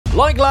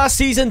Like last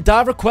season,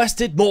 Dad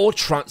requested more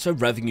transfer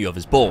revenue of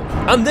his board,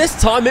 and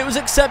this time it was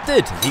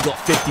accepted. He got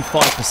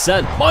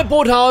 55%. My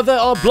board, however,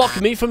 are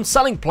blocking me from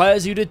selling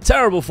players who did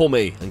terrible for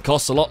me and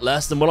cost a lot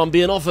less than what I'm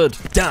being offered.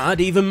 Dad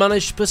even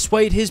managed to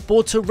persuade his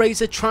board to raise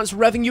the transfer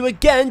revenue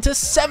again to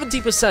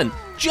 70%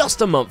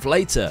 just a month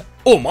later.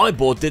 All my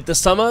board did this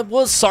summer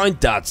was sign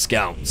Dad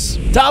scouts.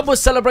 Dad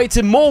was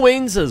celebrating more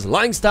wins as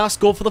Langstaff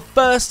scored for the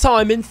first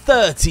time in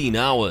 13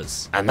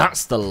 hours. And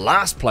that's the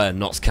last player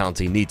Notts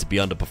County need to be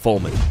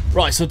underperforming.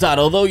 Right, so Dad,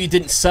 although you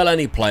didn't sell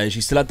any players,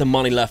 you still had the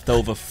money left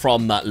over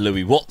from that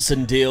Louis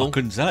Watson deal. I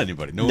couldn't sell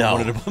anybody. No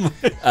one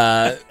wanted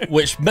to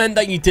which meant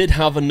that you did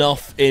have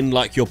enough in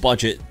like your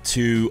budget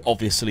to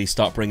obviously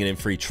start bringing in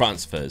free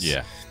transfers.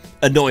 Yeah.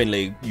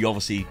 Annoyingly, you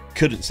obviously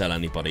couldn't sell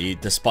anybody,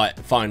 despite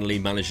finally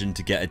managing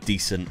to get a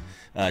decent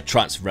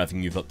transfer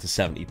revenue of up to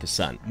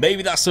 70%.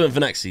 Maybe that's something for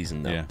next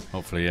season, though. Yeah,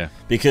 hopefully, yeah.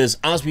 Because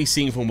as we've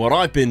seen from what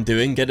I've been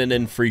doing, getting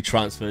in free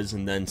transfers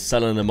and then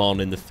selling them on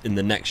in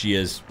the next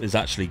years has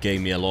actually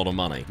gave me a lot of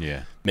money.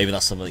 Yeah. Maybe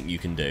that's something you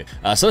can do.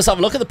 So let's have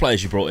a look at the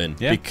players you brought in.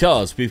 Yeah.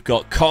 Because we've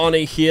got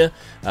Carney here,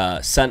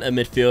 centre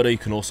midfielder. You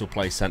can also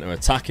play centre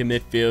attacking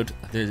midfield.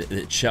 Is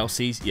it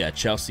Chelsea's? Yeah,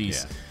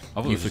 Chelsea's. Yeah.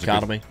 Youth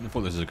Academy. I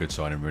thought this was a good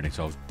signing, really,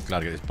 so I was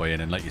glad to get this boy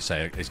in. And like you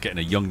say, it's getting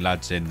a young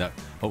lads in that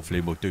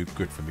hopefully will do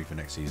good for me for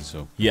next season.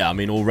 So yeah, I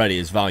mean, already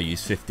his value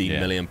is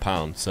 £15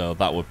 million, so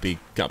that'd be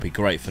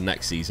great for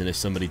next season if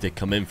somebody did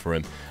come in for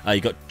him.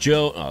 You got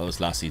Joe. Oh, that was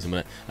last season,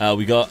 wasn't it?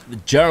 We got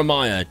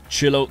Jeremiah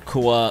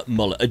Chilokwa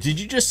Muller. Did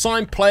you just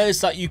sign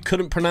players that you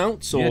couldn't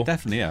pronounce? Or? Yeah,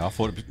 definitely. Yeah, I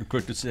thought it was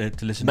good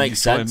to listen.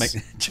 Makes to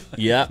sense.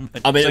 Yeah,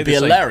 I mean, it'd be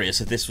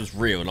hilarious if this was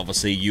real, and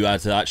obviously you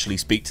had to actually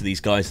speak to these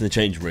guys in the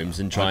changing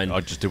rooms and try and.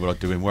 I'd just do what I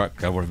do in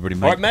work. I want everybody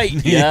mate. All right,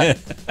 mate. Yeah.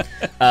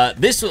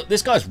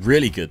 This guy's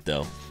really good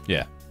though.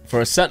 Yeah. For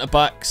a centre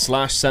back /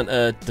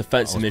 centre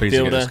defensive midfielder.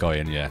 To get this guy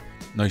in, yeah.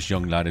 Nice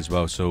young lad as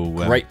well. So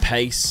great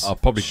pace. I'll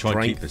probably try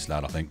and keep this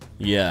lad, I think.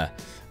 Yeah.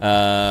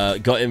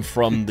 Got him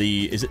from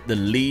the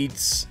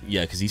Leeds?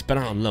 Yeah, because he's been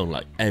out on loan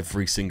like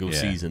every single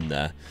season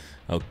there.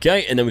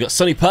 Okay, and then we got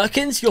Sonny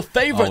Perkins, your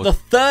favourite, the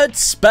third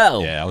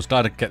spell. Yeah, I was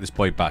glad to get this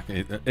boy back.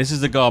 This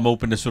is the guy I'm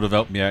hoping to sort of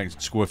help me out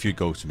and score a few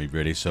goals for me,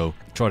 really. So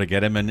try to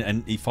get him,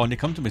 and he finally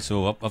come to me.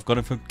 So I've got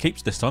him for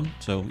keeps this time.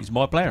 So he's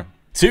my player.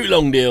 2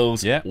 long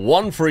deals, yeah.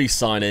 1 free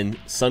signing.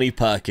 Sonny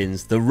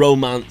Perkins, the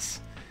romance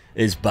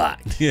is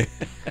back. Yeah.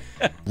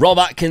 Rob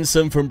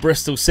Atkinson from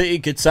Bristol City,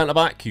 good centre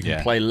back. You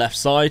can play left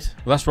side.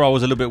 Well, that's where I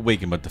was a little bit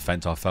weak in my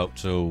defence, I felt.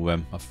 So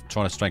I'm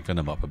trying to strengthen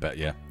him up a bit.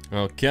 Yeah.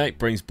 Okay,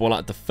 brings ball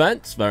out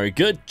defence. Very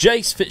good.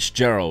 Jace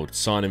Fitzgerald,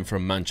 signing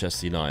from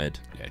Manchester United.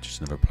 Yeah,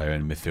 just another player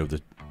in midfield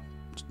to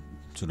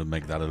sort of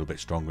make that a little bit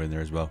stronger in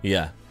there as well.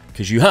 Yeah,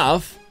 because you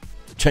have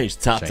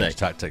changed tactics. Changed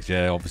tactics,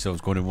 yeah. Obviously, I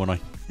was going in one eye.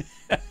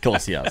 Of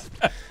course he has.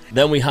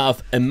 Then we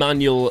have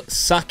Emmanuel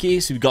Saki.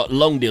 So we've got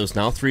long deals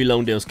now. 3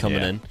 long deals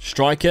coming in.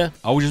 Striker.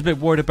 I was just a bit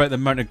worried about the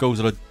amount of goals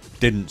that I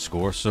didn't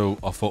score, so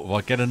I thought if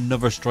I get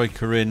another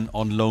striker in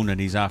on loan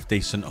and he's half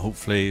decent,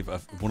 hopefully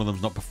if one of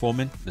them's not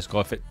performing, this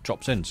guy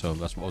drops in. So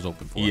that's what I was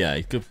hoping for. Yeah,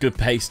 good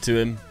pace to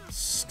him.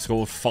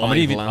 Scored 5. I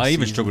mean, I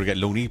even struggled to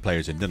get loanee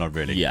players in, didn't I?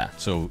 Really? Yeah.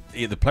 So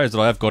the players that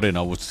I have got in,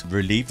 I was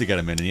relieved to get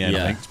them in the end.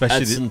 Yeah. I think,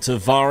 especially Edson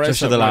Tavares.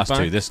 Especially the last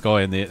 2, this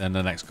guy and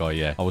the next guy.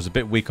 Yeah. I was a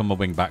bit weak on my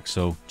wing back,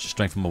 so just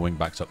strengthen my wing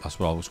backs up. That's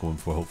what I was going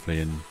for, hopefully,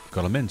 and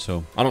got them in.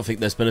 So I don't think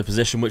there's been a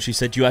position which you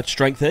said you had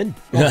strength in.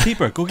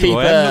 Goalkeeper.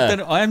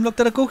 I haven't looked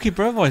at a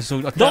goalkeeper, have I?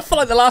 So not for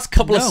like the last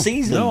couple of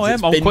seasons. No, I am.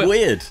 It's been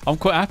weird. I'm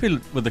quite happy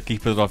with the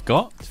keeper that I've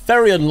got.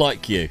 Very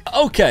unlike you.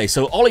 Okay,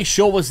 so Ollie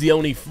Shaw was the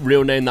only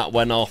real name that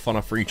went off on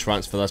a free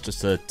transfer. That's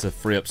just to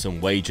free up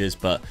some wages.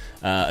 But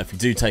if you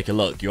do take a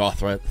look, you are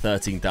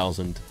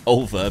 13,000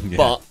 over. Yeah.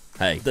 But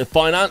hey, the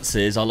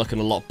finances are looking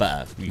a lot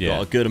better. You've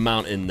got a good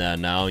amount in there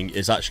now.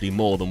 It's actually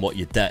more than what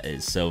your debt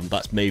is. So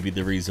that's maybe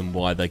the reason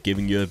why they're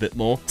giving you a bit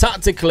more.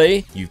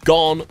 Tactically, you've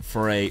gone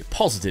for a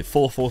positive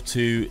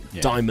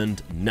 4-4-2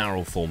 diamond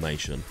narrow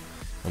formation.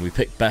 And we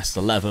picked best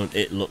 11.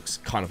 It looks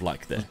kind of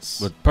like this.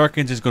 But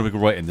Perkins is going to be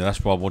right in there.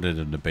 That's what I wanted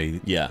him to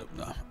be. Yeah.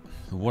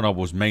 What I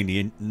was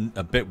mainly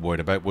a bit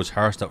worried about was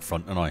Hurst up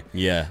front, and I.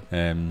 Yeah.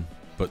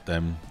 But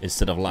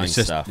instead of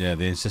Langstaff.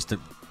 The assistant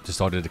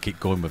decided to keep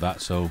going with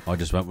that, so I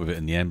just went with it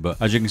in the end.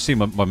 But as you can see,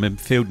 my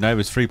midfield now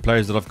is 3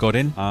 players that I've got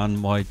in, and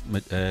my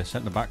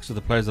centre backs are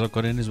the players that I've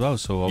got in as well.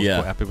 So I was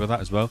quite happy with that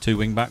as well. 2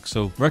 wing backs,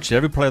 so virtually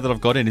every player that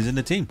I've got in is in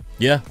the team.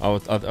 Yeah,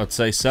 I'd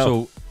say so.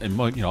 So in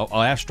my,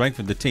 I have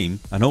strengthened the team,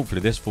 and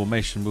hopefully this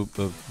formation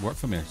will work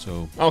for me.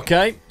 So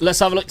okay, let's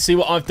have a look to see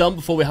what I've done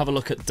before we have a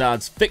look at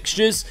Dad's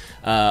fixtures.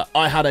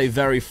 I had a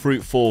very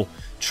fruitful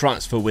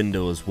transfer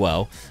window as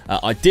well.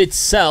 I did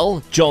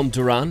sell John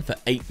Duran for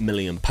 £8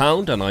 million,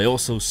 and I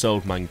also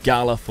sold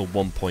Mangala for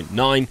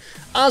 1.9,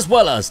 as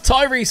well as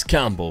Tyrese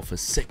Campbell for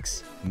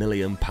 £6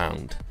 million.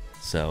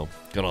 So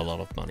got a lot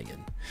of money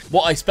in.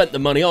 What I spent the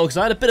money on, because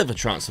I had a bit of a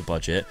transfer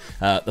budget,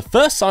 the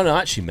first signing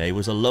I actually made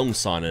was a loan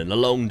signing, a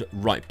loaned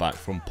right back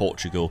from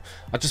Portugal.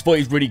 I just thought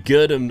he was really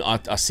good, and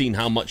I seen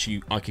how much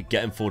I could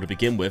get him for to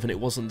begin with, and it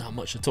wasn't that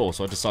much at all,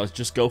 so I decided to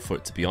just go for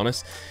it, to be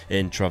honest,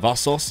 in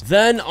Travassos.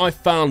 Then I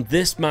found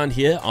this man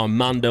here,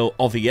 Armando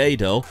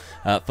Oviedo,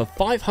 for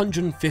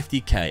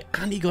 550k,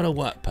 and he got a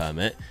work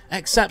permit.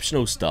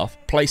 Exceptional stuff.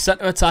 Plays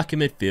centre attack in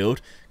midfield.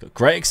 Got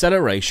great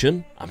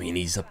acceleration. I mean,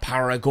 he's a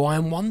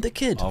Paraguayan wonder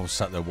kid. I was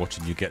sat there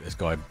watching you get this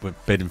guy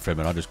bidding for him,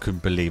 and I just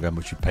couldn't believe how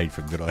much you paid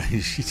for him, did I?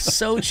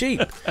 So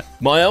cheap.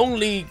 My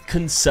only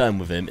concern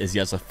with him is he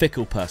has a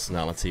fickle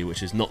personality,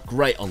 which is not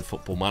great on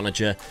Football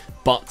Manager,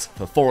 but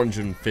for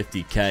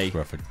 450k...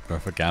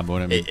 Worth a gamble,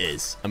 isn't it? It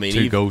is. I mean,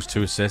 2 goals,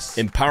 2 assists.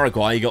 In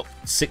Paraguay, he got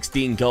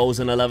 16 goals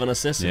and 11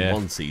 assists in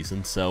one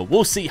season, so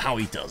we'll see how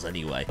he does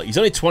anyway. But he's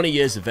only 20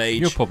 years of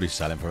age. You'll probably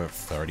sell him for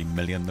 30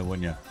 million, though,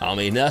 wouldn't you? I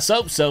mean, let's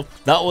hope so.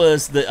 That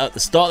was at the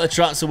start of the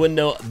transfer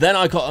window. Then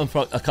I got him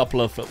for a couple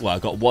of, well, I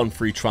got one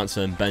free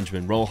transfer in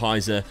Benjamin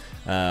Rollheiser,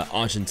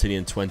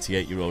 Argentinian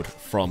 28-year-old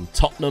from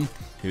Tottenham,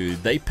 who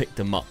they picked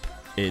him up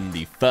in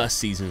the first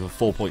season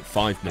for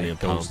 £4.5 million. 8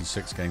 goals in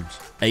 6 games.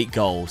 8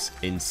 goals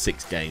in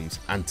 6 games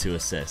and 2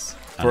 assists.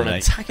 For an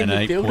attacking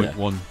midfielder.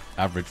 8.1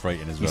 average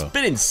rating as well. He's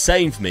been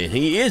insane for me.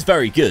 He is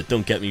very good,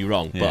 don't get me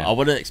wrong, but I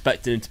wouldn't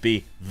expect him to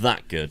be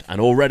that good. And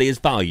already his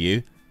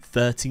value,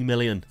 30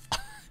 million.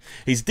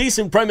 He's a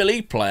decent Premier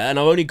League player, and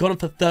I've only got him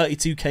for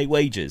 32k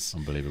wages.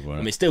 Unbelievable. I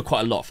mean, it's still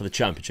quite a lot for the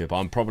Championship.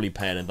 I'm probably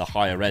paying at the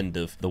higher end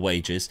of the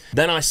wages.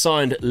 Then I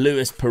signed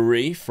Lewis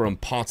Perry from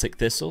Partick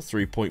Thistle,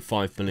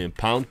 £3.5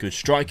 million. Good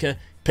striker.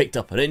 Picked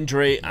up an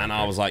injury, and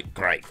I was like,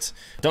 great.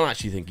 Don't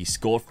actually think he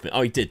scored for me.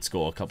 Oh, he did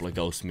score a couple of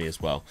goals for me as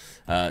well.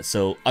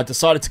 So I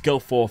decided to go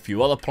for a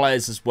few other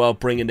players as well,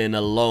 bringing in a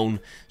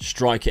lone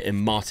striker in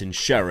Martin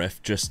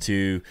Sheriff just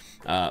to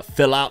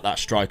fill out that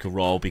striker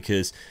role,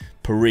 because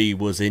Perry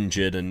was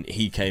injured and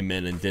he came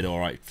in and did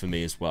alright for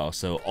me as well.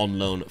 So on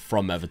loan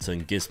from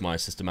Everton gives my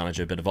assistant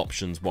manager a bit of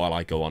options while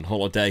I go on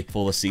holiday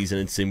for the season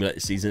and simulate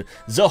the season.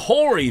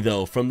 Zohori,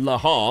 though, from Le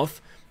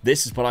Havre.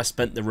 This is what I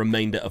spent the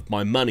remainder of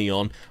my money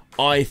on.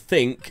 I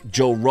think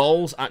Joe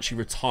Rolls actually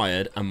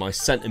retired, and my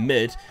centre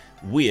mid,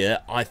 Weir,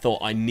 I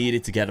thought I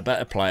needed to get a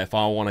better player if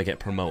I want to get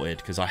promoted,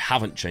 because I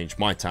haven't changed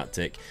my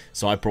tactic.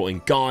 So I brought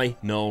in Guy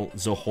Noel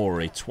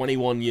Zohori,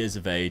 21 years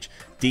of age,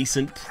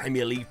 decent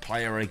Premier League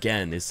player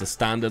again. Is the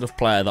standard of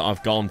player that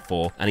I've gone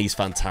for, and he's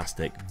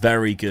fantastic.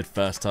 Very good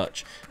first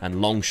touch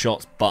and long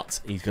shots,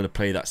 but he's going to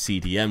play that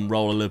CDM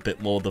role a little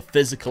bit more. The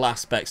physical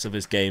aspects of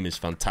his game is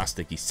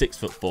fantastic. He's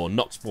 6'4",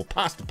 knocks ball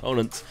past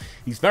opponents.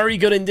 He's very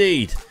good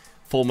indeed.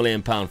 £4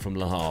 million from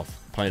Le Havre,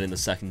 playing in the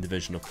 2nd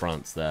division of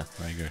France there.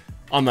 Very good.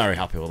 I'm very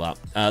happy with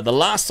that. The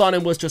last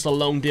signing was just a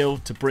loan deal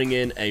to bring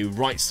in a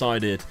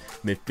right-sided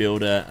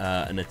midfielder,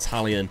 an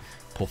Italian,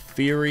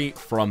 Porfiry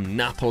from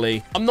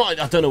Napoli.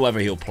 I don't know whether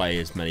he'll play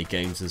as many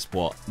games as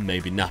what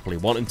maybe Napoli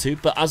want him to,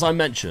 but as I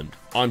mentioned,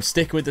 I'm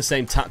sticking with the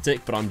same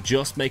tactic, but I'm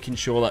just making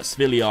sure that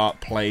Svillar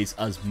plays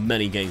as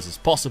many games as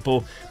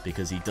possible,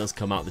 because he does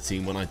come out the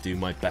team when I do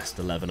my best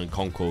 11 and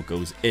Concord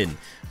goes in.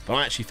 But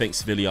I actually think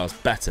Svillar's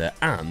better,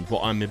 and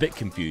what I'm a bit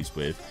confused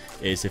with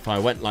is if I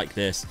went like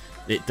this,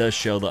 it does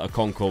show that a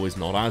Concord is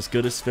not as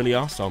good as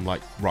Svillar, so I'm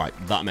like, right,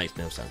 that makes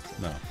no sense.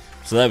 No.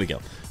 So there we go.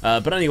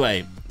 But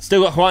anyway,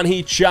 still got Juan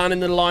He-Chan in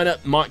the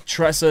lineup. Mike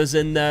Tresser's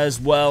in there as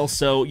well.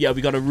 So yeah,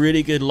 we got a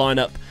really good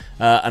lineup.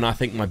 And I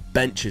think my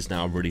bench is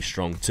now really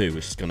strong too,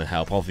 which is going to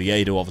help.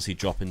 Oviedo obviously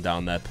dropping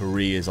down there.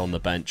 Perry is on the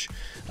bench.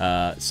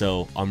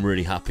 So I'm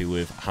really happy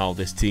with how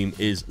this team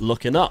is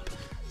looking up.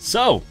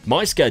 So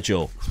my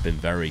schedule has been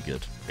very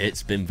good.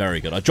 It's been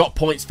very good. I dropped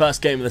points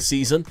first game of the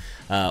season,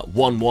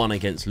 1-1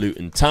 against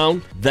Luton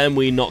Town. Then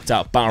we knocked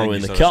out Barrow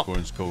in the cup.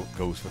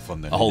 Goals for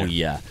fun then, oh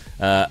yeah.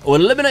 We're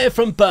eliminated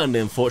from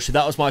Burnley, unfortunately.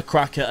 That was my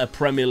crack at a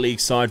Premier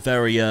League side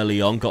very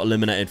early on. Got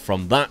eliminated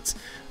from that.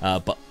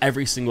 But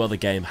every single other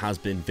game has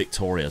been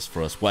victorious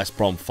for us. West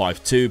Brom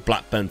 5-2,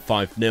 Blackburn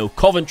 5-0,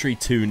 Coventry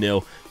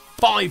 2-0,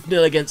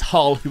 5-0 against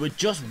Hull, who were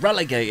just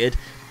relegated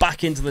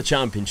back into the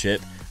Championship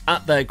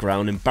at their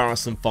ground.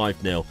 Embarrassing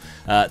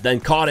 5-0.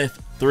 Then Cardiff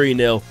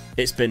 3-0.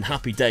 It's been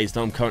happy days.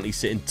 Now I'm currently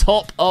sitting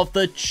top of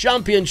the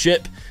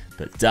Championship.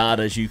 But Dad,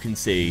 as you can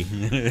see,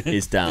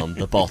 is down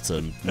the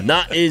bottom. And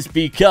that is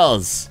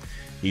because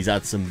he's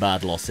had some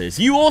bad losses.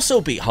 You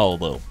also beat Hull,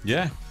 though.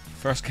 Yeah.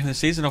 First game of the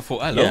season, I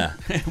thought, hello, yeah.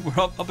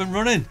 We're up and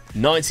running.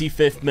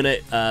 95th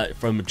minute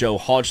from Joe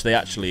Hodge. They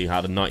actually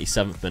had a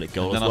 97th minute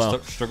goal as well.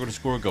 Then I struggled to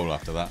score a goal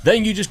after that.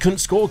 Then you just couldn't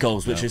score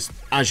goals, which is,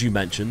 as you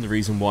mentioned, the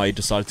reason why you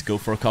decided to go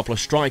for a couple of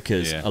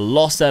strikers. Yeah. A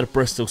loss there to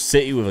Bristol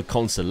City with a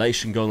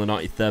consolation goal in the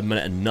 93rd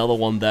minute. Another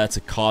one there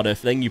to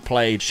Cardiff. Then you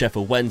played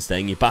Sheffield Wednesday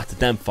and you battered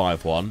them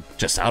 5-1.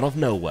 Just out of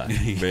nowhere,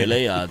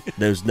 really.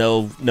 There's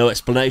no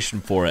explanation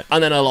for it.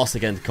 And then a loss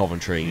against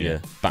Coventry and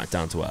you're back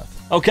down to earth.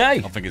 Okay.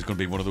 I think it's going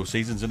to be one of those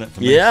seasons, isn't it?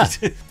 For me? Yeah.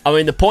 I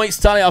mean, the points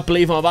tally, I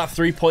believe I'm about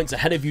 3 points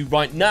ahead of you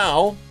right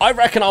now. I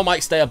reckon I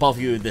might stay above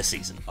you this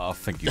season. I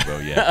think you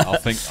will, yeah. I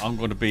think I'm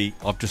going to be...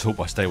 I just hope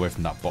I stay away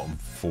from that bottom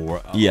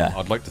 4. Yeah.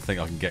 I'd like to think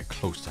I can get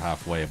close to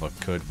halfway if I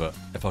could, but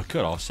if I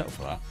could, I'll settle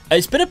for that.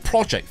 It's been a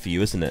project for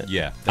you, isn't it?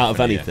 Yeah. Out of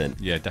anything.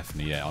 Yeah,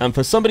 definitely, yeah. And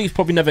for somebody who's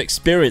probably never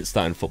experienced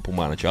that in Football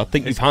Manager, I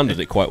think you've handled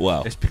it quite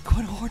well. It's been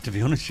quite hard, to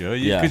be honest with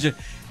you. Yeah. Because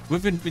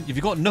if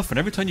you've got nothing,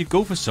 every time you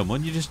go for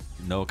someone, you just,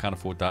 no, I can't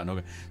afford that.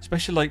 No,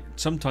 especially like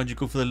sometimes you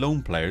go for the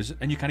loan players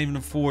and you can't even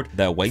afford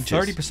their wages,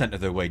 30% of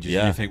their wages.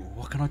 Yeah. And you think,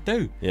 well, what can I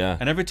do? Yeah.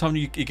 And every time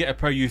you get a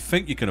player you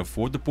think you can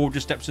afford, the board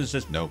just steps in and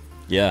says no.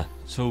 Yeah.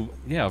 So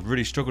yeah, I've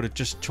really struggled to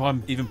just try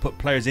and even put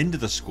players into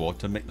the squad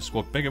to make the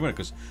squad bigger,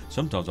 because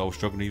sometimes I was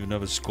struggling to even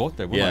have a squad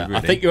there. Yeah. Really?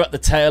 I think you're at the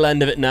tail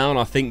end of it now, and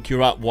I think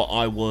you're at what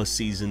I was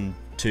season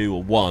 2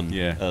 or 1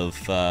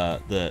 of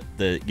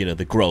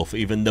the growth.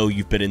 Even though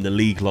you've been in the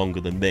league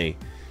longer than me,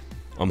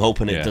 I'm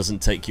hoping it doesn't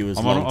take you as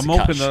long. I'm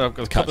hoping that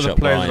a couple of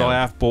the players that I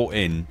have bought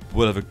in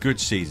will have a good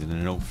season,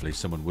 and hopefully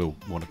someone will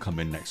want to come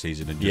in next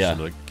season and just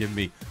sort of give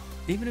me,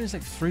 even if it's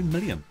like 3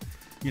 million,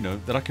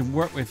 that I can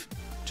work with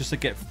just to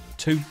get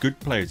 2 good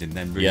players in.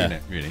 Then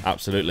really,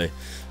 absolutely.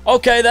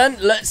 Okay, then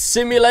let's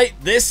simulate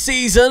this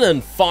season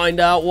and find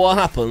out what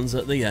happens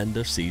at the end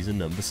of season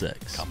number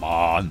 6. Come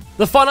on.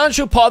 The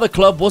financial part of the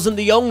club wasn't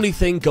the only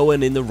thing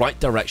going in the right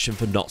direction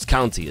for Notts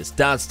County, as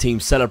Dad's team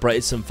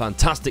celebrated some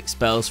fantastic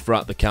spells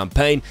throughout the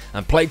campaign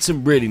and played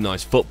some really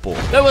nice football.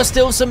 There were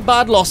still some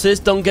bad losses,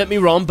 don't get me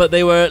wrong, but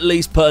they were at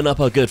least putting up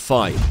a good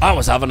fight. I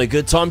was having a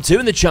good time too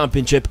in the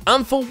championship,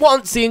 and for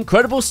once the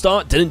incredible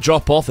start didn't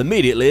drop off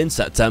immediately in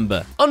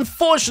September.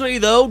 Unfortunately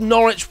though,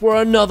 Norwich were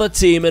another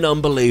team in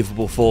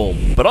unbelievable form.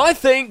 But I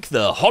think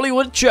the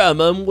Hollywood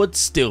chairman would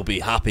still be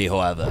happy,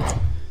 however.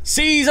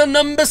 Season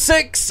number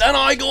 6, and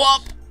I go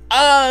up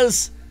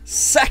as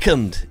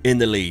 2nd in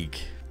the league,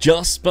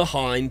 just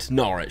behind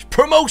Norwich.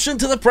 Promotion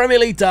to the Premier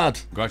League, Dad.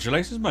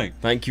 Congratulations, mate.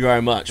 Thank you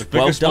very much. The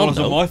biggest smiles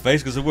on my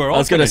face because we're. I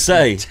was going to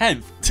say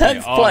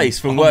 10th place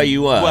from where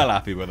you were. Well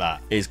happy with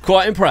that. It's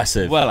quite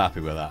impressive. Well happy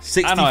with that.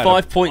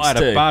 65 points I had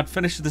too. a bad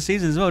finish to the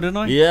season as well, didn't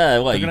I? Yeah.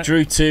 Well, you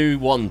drew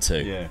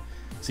 2-1-2. Yeah.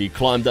 So you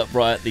climbed up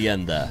right at the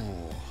end there.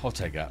 I'll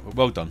take that.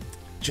 Well done.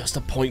 Just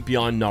a point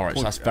behind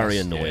Norwich. That's very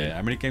annoying. Yeah.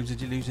 How many games did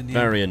you lose in the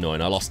end? Very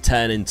annoying. I lost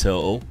 10 in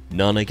total.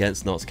 None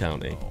against Notts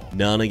County.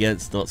 None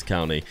against Notts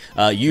County.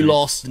 You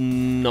lost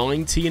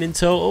 19 in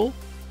total.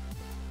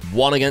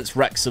 1 against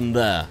Wrexham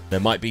there. There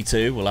might be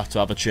 2. We'll have to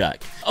have a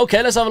check.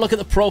 Okay, let's have a look at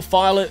the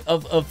profile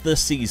of the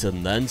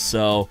season then.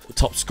 So,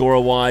 top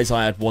scorer-wise,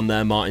 I had 1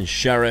 there, Martin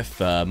Sheriff.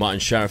 Martin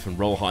Sheriff and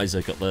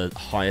Rollheiser got the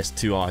highest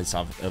 2 eyes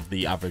of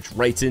the average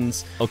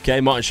ratings.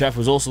 Okay, Martin Sheriff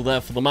was also there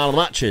for the man of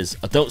the matches.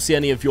 I don't see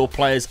any of your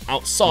players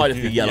outside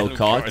of the yellow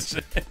cards.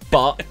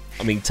 But,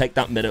 I mean, take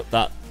that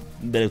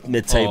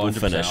mid-table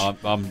finish.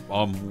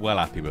 I'm well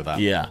happy with that.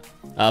 Yeah.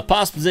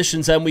 Past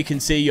positions, then we can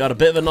see you had a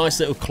bit of a nice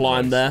little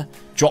climb there.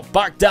 Dropped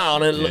back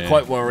down and it looked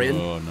quite worrying.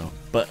 Oh, no.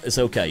 But it's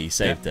okay. You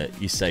saved it.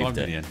 You saved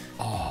it. In the end.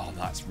 Oh,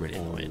 that's really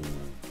annoying.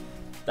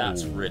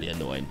 That's really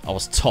annoying. I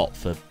was top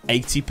for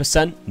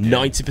 80%,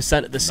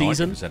 90% of the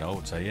season. 90%, I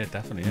would say, yeah,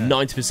 definitely. Yeah.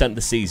 90% of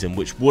the season,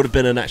 which would have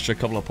been an extra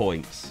couple of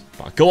points.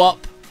 But I go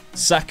up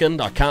 2nd.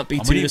 I can't be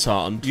too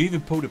disheartened. You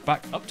even pulled it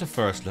back up to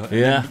 1st, and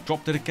then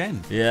dropped it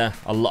again. Yeah,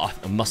 I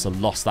must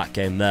have lost that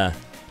game there.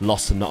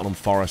 Lost to Nottingham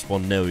Forest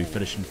 1-0. We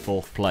finished in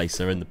 4th place.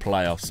 They're in the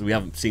playoffs. So we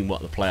haven't seen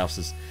what the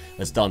playoffs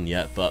has done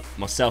yet. But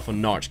myself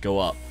and Norwich go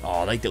up.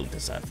 Oh, they don't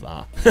deserve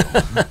that.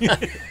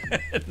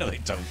 No, they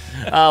don't.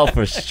 How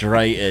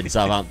frustrated.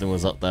 Southampton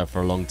was up there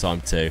for a long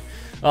time too.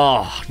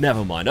 Oh,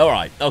 never mind. All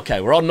right.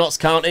 Okay, we're on Notts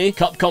County.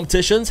 Cup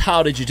competitions.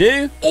 How did you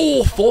do?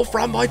 Oh, 4th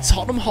round by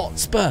Tottenham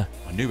Hotspur.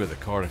 I knew about the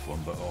Cardiff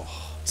one, but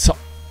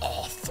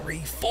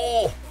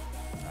 3-4.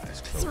 That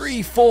is close.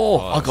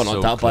 3-4. I got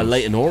knocked out by close.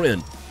 Leyton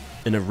Orient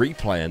in a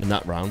replay in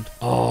that round.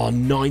 Oh,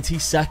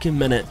 92nd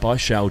minute by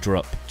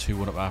Sheldrup.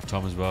 2-1 up half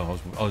time as well.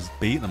 I was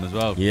beating them as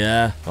well.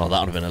 Yeah. Oh, that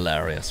would have been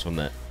hilarious,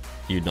 wouldn't it?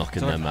 You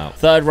knocking them out.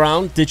 3rd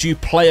round. Did you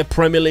play a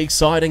Premier League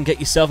side and get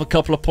yourself a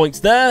couple of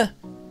points there?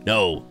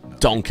 No.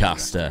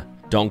 Doncaster.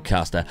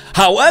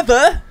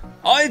 However,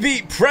 I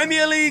beat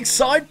Premier League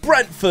side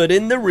Brentford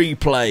in the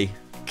replay.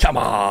 Come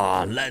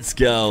on, let's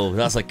go.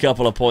 That's a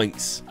couple of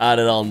points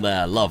added on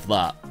there. Love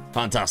that.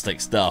 Fantastic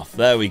stuff.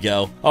 There we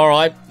go. All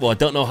right. Well, I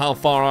don't know how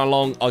far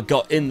along I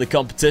got in the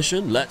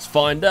competition. Let's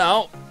find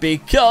out,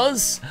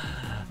 because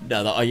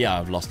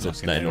I've lost to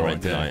Leyton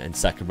Orient tonight in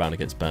 2nd round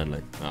against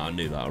Burnley. Oh, I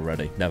knew that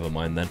already. Never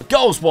mind then.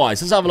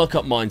 Goals-wise, let's have a look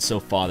at mine so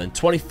far then.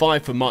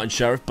 25 for Martin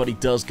Sheriff, but he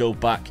does go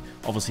back,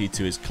 obviously,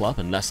 to his club,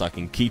 unless I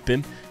can keep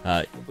him.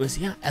 Was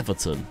he at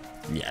Everton?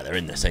 Yeah, they're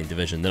in the same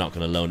division. They're not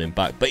going to loan him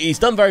back. But he's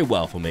done very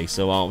well for me,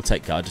 so I'll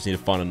take that. I just need to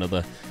find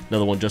another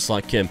one just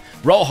like him.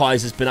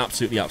 Rolheiser has been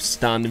absolutely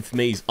outstanding for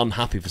me. He's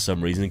unhappy for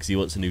some reason because he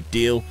wants a new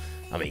deal.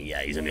 I mean,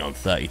 yeah, he's only on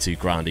 32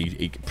 grand.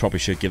 He probably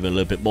should give it a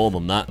little bit more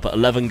than that. But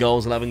 11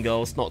 goals,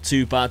 not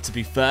too bad, to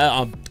be fair.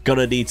 I'm going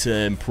to need to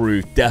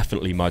improve,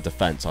 definitely, my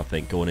defence, I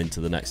think, going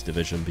into the next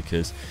division.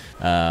 Because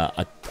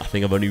I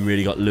think I've only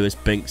really got Lewis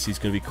Binks. He's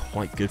going to be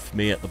quite good for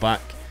me at the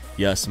back.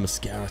 Yes,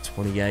 Mascara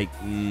 28.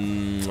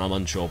 I'm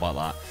unsure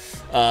about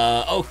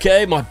that.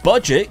 Okay, my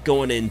budget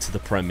going into the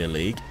Premier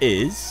League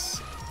is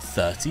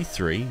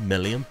 £33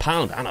 million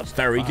and a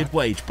very good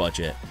wage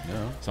budget.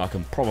 Yeah. So I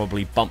can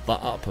probably bump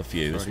that up a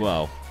few as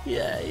well.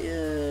 Yeah.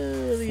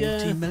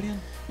 14 million?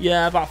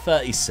 Yeah, about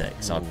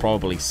 36. I'd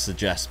probably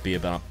suggest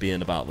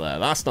being about there.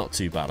 That's not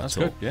too bad at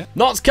all. Good, yeah.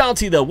 Notts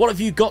County, though, what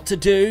have you got to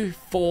do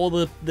for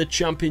the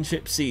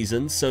championship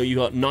season? So you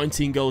got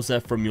 19 goals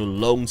there from your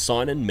loan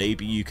signing.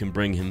 Maybe you can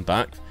bring him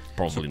back.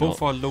 Probably not. So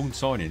both our loan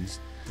signings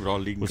with our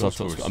league goal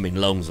scorers. I mean,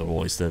 loans are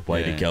always the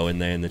way to go in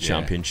there in the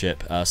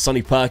championship.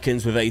 Sonny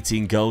Perkins with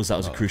 18 goals. That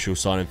was a crucial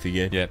signing for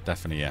you. Yeah,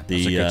 definitely, yeah.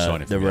 That's a good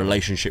signing for the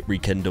relationship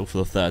rekindled for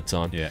the third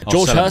time. Yeah.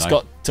 George Hurst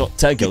got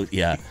 10 goals.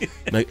 Yeah.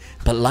 No,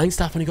 but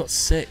Langstaff only got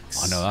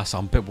 6. I know,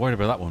 I'm a bit worried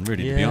about that one,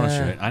 really, to be honest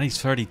with you. And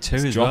he's 32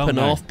 as well. Dropping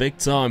off big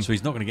time. So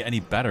he's not going to get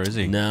any better, is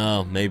he?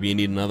 No, maybe you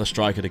need another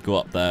striker to go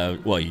up there.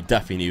 Well, you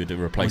definitely need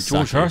to replace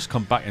George Hurst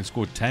come back and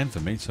scored 10 for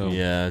me. So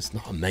yeah, it's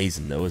not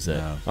amazing though, is it?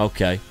 No.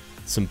 Okay.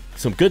 Some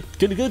good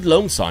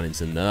loan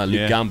signings in there.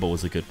 Luke Gamble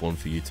was a good one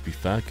for you, to be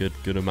fair.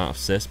 Good amount of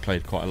assists,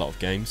 played quite a lot of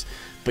games.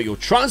 But your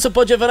transfer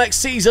budget for next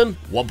season,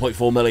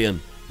 1.4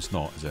 million. It's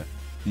not, is it?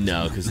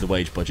 No, because the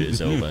wage budget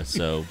is over.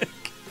 So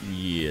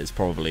yeah, it's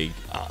probably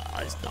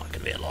it's not going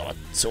to be a lot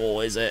at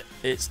all, is it?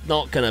 It's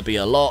not going to be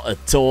a lot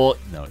at all.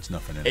 No, it's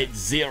nothing. It's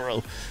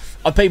zero.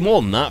 I paid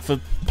more than that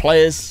for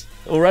players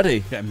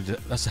already. Yeah, I mean,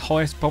 that's the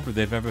highest probably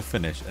they've ever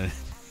finished.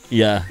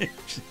 Yeah,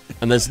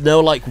 and there's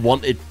no like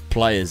wanted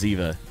players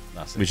either.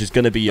 Which is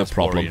going to be your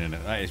problem. Worrying, isn't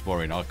it? That is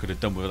worrying. I could have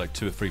done with like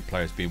 2 or 3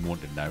 players being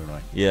wanted now,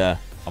 right? Yeah.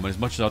 I mean, as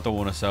much as I don't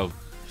want to sell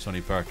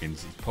Sonny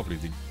Perkins, he's probably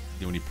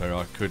the only player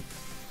I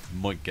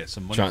might get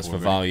some money transfer for,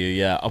 value.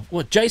 Yeah.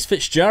 Well, Jace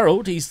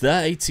Fitzgerald, he's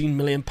there, £18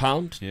 million.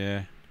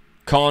 Yeah.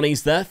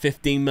 Carney's there,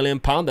 £15 million.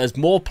 There's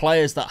more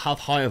players that have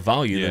higher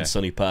value than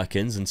Sonny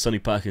Perkins, and Sonny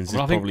Perkins is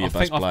probably your best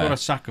player. I think I've got to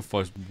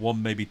sacrifice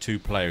 1, maybe 2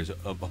 players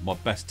of my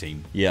best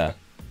team. Yeah.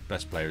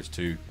 Best players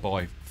to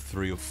buy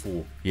 3 or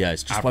 4. Yeah,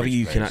 it's just whether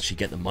you can actually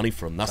get the money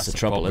from. That's the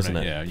trouble, isn't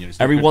it? Yeah,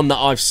 everyone that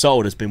I've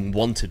sold has been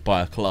wanted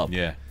by a club.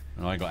 Yeah,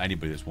 and I ain't got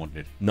anybody that's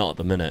wanted. Not at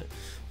the minute.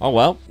 Oh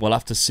well, we'll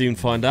have to soon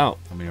find out.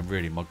 I mean,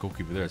 my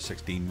goalkeeper there at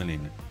 16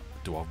 million.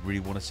 Do I really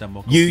want to send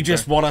more? You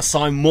just want to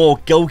sign more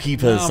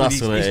goalkeepers. No,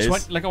 that's what it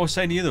is. Like I was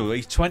saying the other way,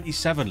 he's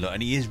 27, look,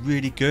 and he is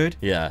really good.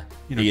 Yeah,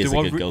 he is a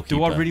good goalkeeper.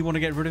 Do I really want to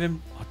get rid of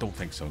him? I don't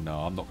think so. No,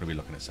 I'm not going to be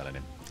looking at selling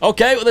him.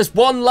 Okay, well, there's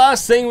one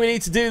last thing we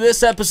need to do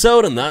this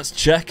episode, and that's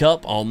check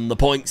up on the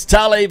points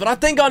tally. But I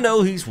think I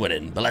know who's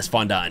winning, but let's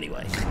find out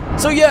anyway.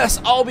 So yes,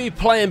 I'll be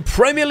playing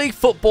Premier League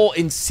football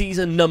in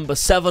season number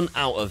 7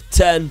 out of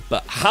 10.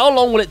 But how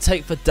long will it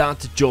take for Dad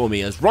to join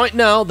me? As right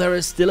now, there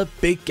is still a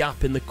big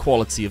gap in the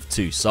quality of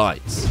 2 sides.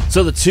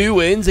 So the 2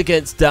 wins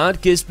against Dad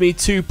gives me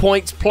 2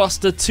 points, plus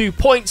the 2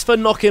 points for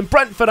knocking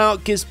Brentford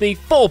out gives me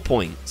 4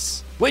 points.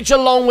 Which,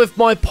 along with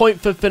my point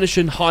for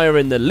finishing higher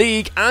in the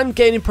league and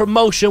gaining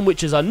promotion,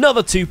 which is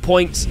another 2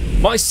 points,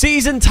 my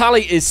season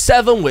tally is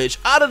 7, which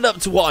added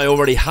up to what I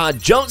already had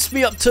jumps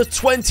me up to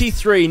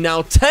 23,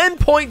 now 10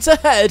 points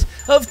ahead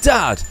of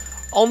Dad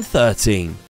on 13.